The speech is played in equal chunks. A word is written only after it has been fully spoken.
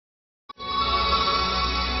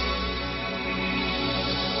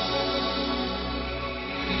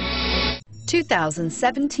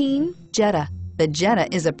2017 Jetta. The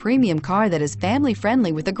Jetta is a premium car that is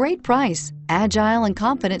family-friendly with a great price, agile and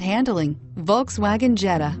confident handling. Volkswagen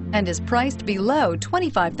Jetta, and is priced below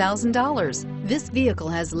 $25,000. This vehicle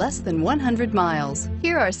has less than 100 miles.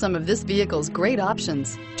 Here are some of this vehicle's great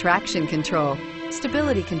options: traction control,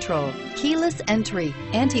 stability control, keyless entry,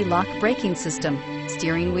 anti-lock braking system,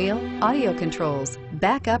 steering wheel audio controls,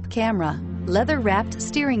 backup camera, leather-wrapped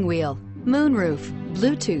steering wheel, moonroof,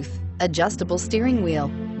 Bluetooth, adjustable steering wheel.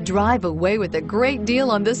 Drive away with a great deal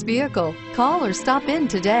on this vehicle. Call or stop in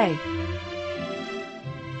today.